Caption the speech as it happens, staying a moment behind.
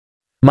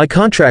My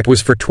contract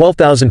was for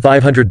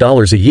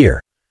 $12,500 a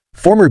year.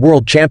 Former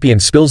world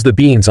champion spills the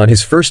beans on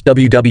his first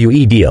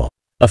WWE deal.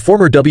 A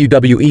former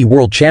WWE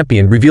world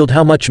champion revealed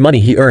how much money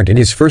he earned in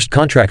his first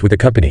contract with the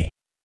company.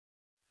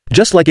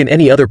 Just like in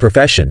any other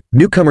profession,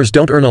 newcomers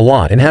don't earn a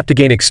lot and have to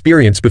gain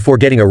experience before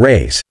getting a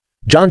raise.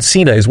 John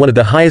Cena is one of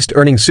the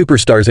highest-earning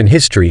superstars in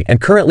history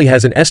and currently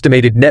has an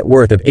estimated net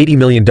worth of $80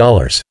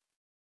 million.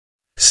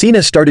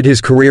 Cena started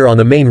his career on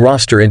the main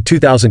roster in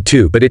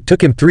 2002, but it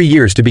took him 3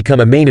 years to become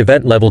a main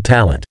event-level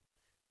talent.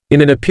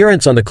 In an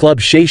appearance on the Club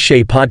Shay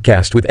Shay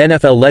podcast with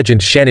NFL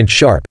legend Shannon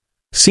Sharpe,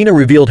 Cena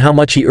revealed how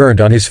much he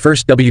earned on his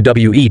first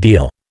WWE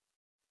deal.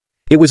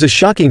 It was a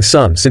shocking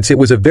sum since it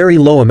was a very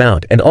low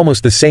amount and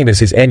almost the same as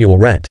his annual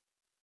rent.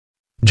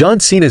 John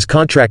Cena's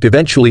contract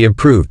eventually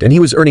improved and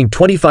he was earning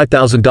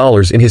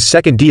 $25,000 in his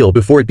second deal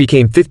before it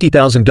became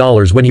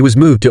 $50,000 when he was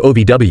moved to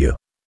OVW.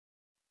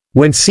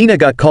 When Cena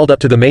got called up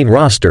to the main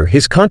roster,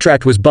 his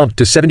contract was bumped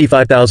to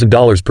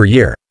 $75,000 per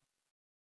year.